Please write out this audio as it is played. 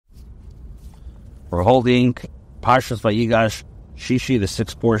We're holding Parshas Vayigash, Shishi, the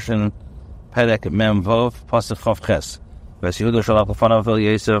sixth portion, Perek Mem Vov, Pasuk Chav Ches. Ves Yehuda shalach lefanav el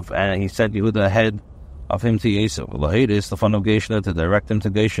Yosef, and he sent Yehuda ahead of him to Yosef. Lahedis lefanav Geshna, to direct him to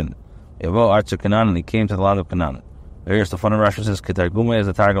Goshen. Yavo Artz Canaan, and he came to the land of Canaan. Here's the fun of Rashi says, Ketargume, as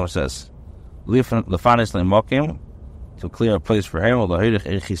the Targum says, Lefanis lemokim, to clear a place for him,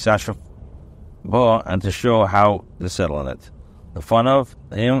 and to show how to settle on it. The fun of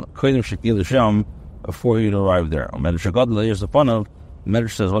him, before he'd arrive there. Here's the fun of,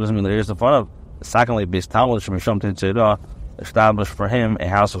 Medrash says, what does it mean? Here's the fun of. Secondly, based Talmud established for him a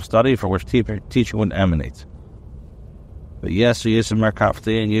house of study for which teaching would emanate. But yes, Yosef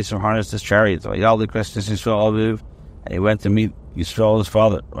Merkafti, and Yosef harnessed his chariot. And he went to meet Yisrael, his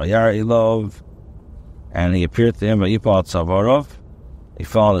father. And he appeared to him, he fell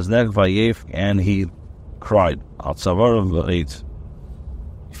on his neck, and he cried.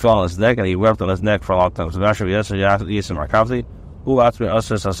 He fell on his neck, and he wept on his neck for a long time. So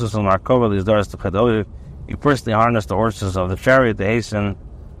he personally harnessed the horses of the chariot to hasten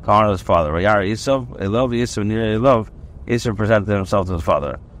to honor his father. Yisrael presented himself to his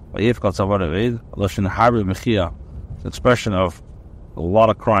father. The expression of a lot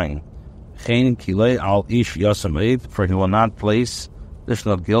of crying. For he will not place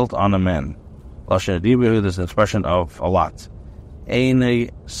additional guilt on a man. This is an expression of a lot. He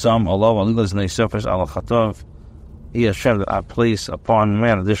has shed a place upon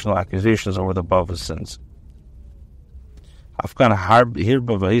man additional accusations over the above his sins. Here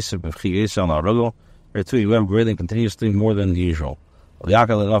too, he went breathing continuously more than usual. However,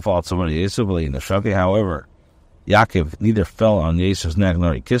 Yaakov neither fell on Yosef's neck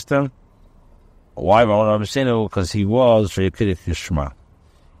nor he kissed him. Why? Because he was Shema.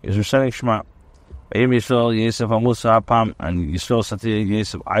 He was reciting Shema. And Yisrael said to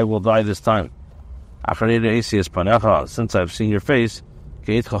Yosef, I will die this time. Since I've seen your face,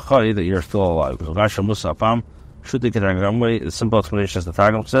 that you're still alive. The simple explanation is the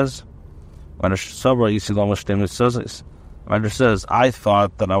Targum says, Medrash says, I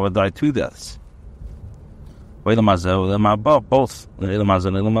thought that I would die two deaths. Both.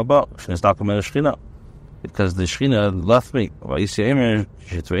 Because the Shechina left me.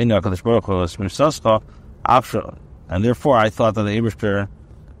 And therefore I thought that the Eibishter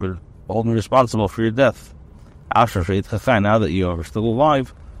would hold me responsible for your death. Now that you are still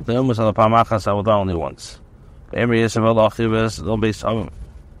alive, I will die only once.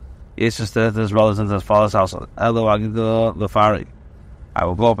 Yosef said to his brothers and to his father's household, I will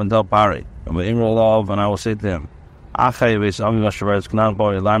go up and tell Pari, and I will say to him, my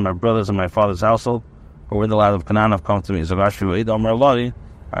brothers and my father's household, who were in the land of Canaan, have come to me. And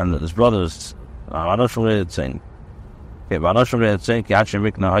his brothers,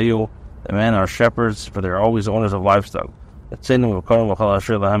 the men are shepherds, for they are always owners of livestock. And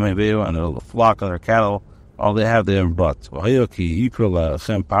the flock and their cattle, all they have brought.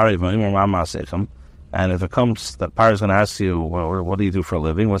 And if it comes that Pari is going to ask you, well, what do you do for a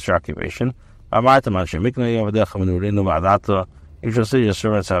living? What's your occupation? You should say your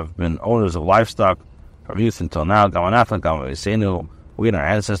servants have been owners of livestock from youth until now. We and our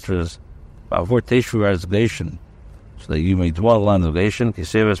ancestors, so that you may dwell in the land of Goshen.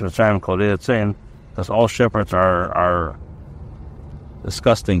 Because all shepherds are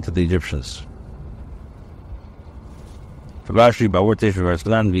disgusting to the Egyptians. For Rashi,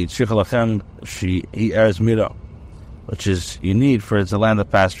 which is you need, for it's a land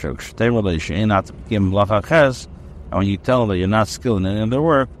of pasture. And when you tell them that you're not skilled in any of their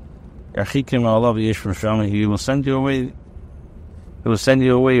work, he will send you away. He will send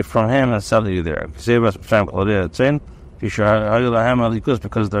you away from him and settle you there. Because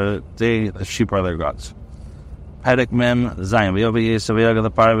the sheep are their gods. Perek Mem Zayin.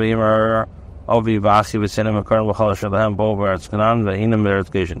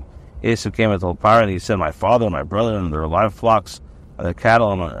 Yosef came and told Pari, and he said, my father and my brother and their live flocks and their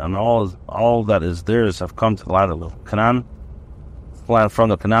cattle and all that is theirs have come to the land of Canaan, land from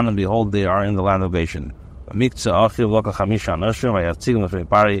the Canaan, and behold, they are in the land of Goshen. And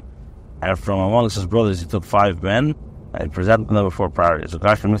from amongst his brothers he took 5 men and he presented them before Pari. The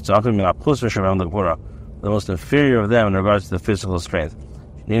most inferior of them in regards to the physical strength,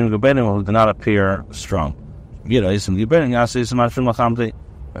 who did not appear strong.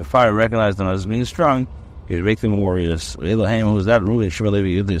 If Pari recognized them as being strong, he would make them warriors. Who is that?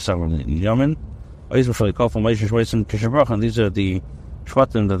 And these are the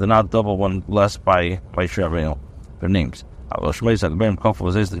Shvatim that did not double when blessed by Shravino, their names.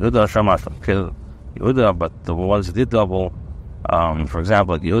 Yehuda, but the ones who did double For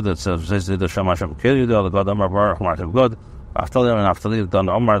example, like Yehuda says, "The Shema Shem Kil Yehuda, the God Amar Baruch Martiv God, Naftali and Naftali Don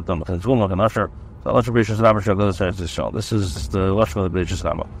Omar Don Chenzvul Don Usher." So Lashon B'Rishus Rabbi Shloimy Greenwald. This is the Lashon of the B'Rishus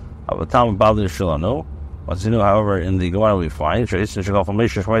Rabbi. Of the Talmud Bavli Shilano. What's new, however, in the Gemara we find the ones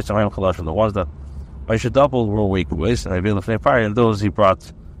that Moshe doubled were weak ways, and revealed the fire, and those he brought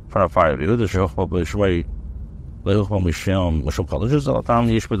in front of fire. The reason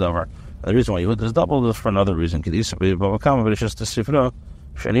why Yehuda is doubled is for another reason. But it's just to see if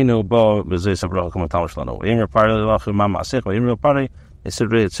Shanino Bo Bezes Abraham Tamshlano. Imra Pari Lachu Mama Sik, Imra Pari, it's a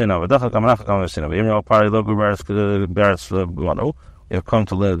great sin of a Daka Kamanaka Kamasina, Imra Pari Logu Barats Guano. You have come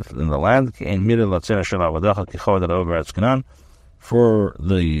to live in the land, for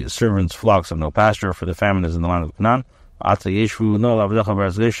the servants' flocks have no pasture, for the famine is in the land of Canaan.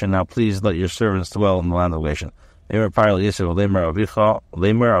 Now please let your servants dwell in the land of Goshen.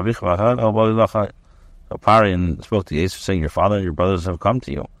 Pari and spoke to Yisuf, saying, your father and your brothers have come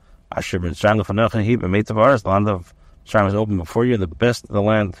to you. The land of Sham is open before you, the best of the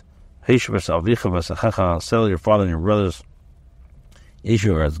land. Sell your father and your brothers.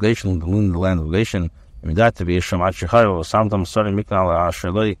 Yeshu as Goshen, the land of Goshen. If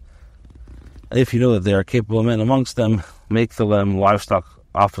you know that there are capable men amongst them, make them livestock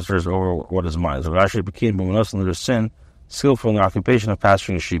officers over what is mine. So Rashi became their sin, skillful in the occupation of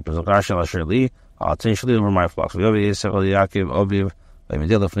pasturing sheep. So Rashi I'll change over my flocks. So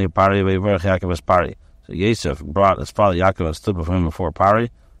Yosef brought his father Yaakov and stood before him before Pari.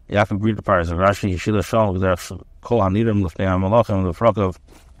 Yaakov greeted Pari. So Rashi Yeshila Shalom with their Kol Hanidim Lefnei HaMalachim the Frokov.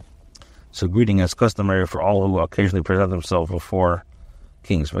 So greeting is customary for all who occasionally present themselves before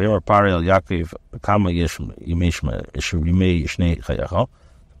kings. Pari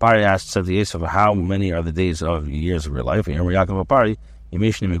asked, said to Yosef, how many are the days of years of your life? So Yaakov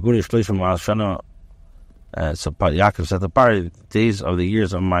said to Pari, the days of the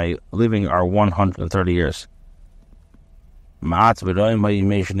years of my living are 130 years.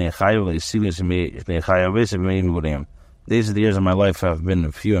 Days of the years of my life have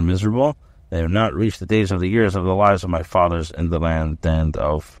been few and miserable. They have not reached the days of the years of the lives of my fathers in the land and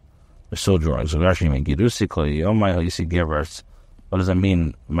of the sojourning. So Rashi what does that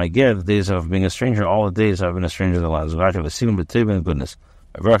mean? My ger, the days of being a stranger, all the days I've been a stranger in the land. So Rashi was sealing betibin and goodness.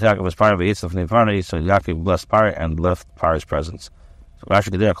 Yaakov was Pari v'yitzaf nei Pari, so Yaakov blessed Pari and left Pari's presence. So Rashi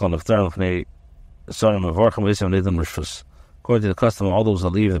Gedera called Neftarim l'fnei Sorim Mevorchim v'yitzaf neidim rishus. According to the custom, all those that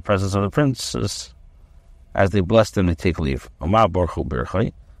leave the presence of the princes, as they bless them, they take leave.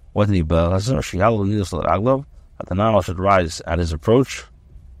 What did he bless? That the Nile should rise at his approach.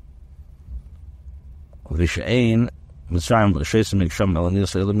 Because in Mitzrayim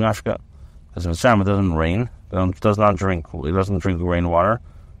it doesn't rain, it does not drink, it doesn't drink rainwater.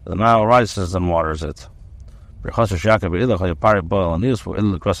 The Nile rises and waters it. And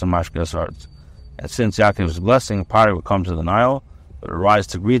since Yaakov's blessing, Pari would come to the Nile, but rise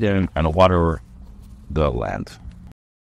to greet him and water the land.